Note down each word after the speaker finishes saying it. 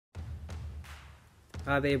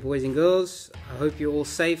Hi there, boys and girls. I hope you're all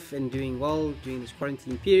safe and doing well during this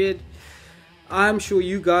quarantine period. I'm sure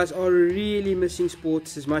you guys are really missing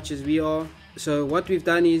sports as much as we are. So what we've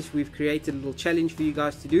done is we've created a little challenge for you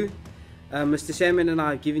guys to do. Mr. Salmon and I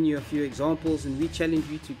have given you a few examples, and we challenge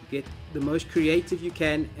you to get the most creative you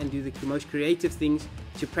can and do the most creative things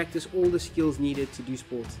to practice all the skills needed to do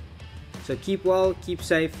sports. So keep well, keep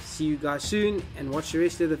safe, see you guys soon, and watch the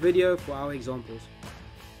rest of the video for our examples.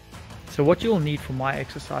 So what you'll need for my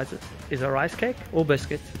exercises is a rice cake or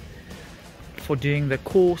biscuit for doing the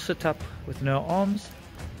core sit-up with no arms,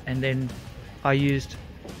 and then I used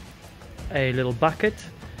a little bucket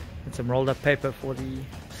and some rolled up paper for the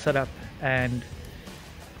sit-up and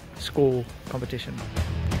score competition.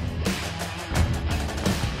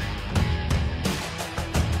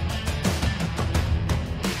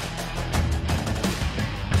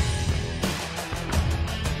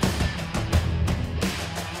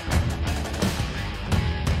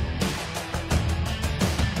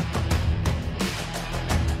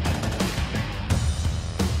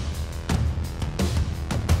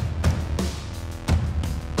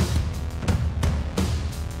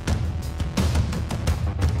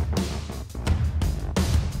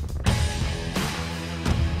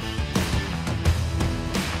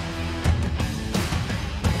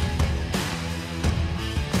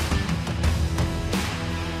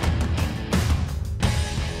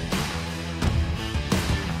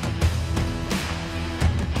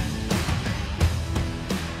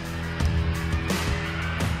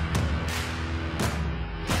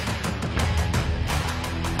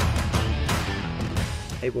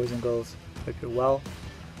 Hey boys and girls, hope you're well,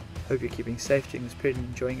 hope you're keeping safe during this period and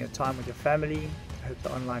enjoying your time with your family. I hope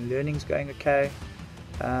the online learning is going okay.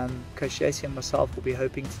 Coach Shacey and myself will be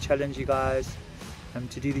hoping to challenge you guys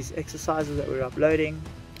to do these exercises that we're uploading.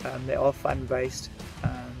 They are fun based,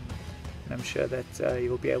 and I'm sure that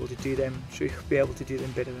you'll be able to do them. I'm sure you'll be able to do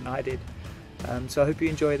them better than I did. So I hope you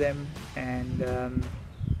enjoy them, and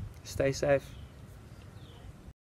stay safe.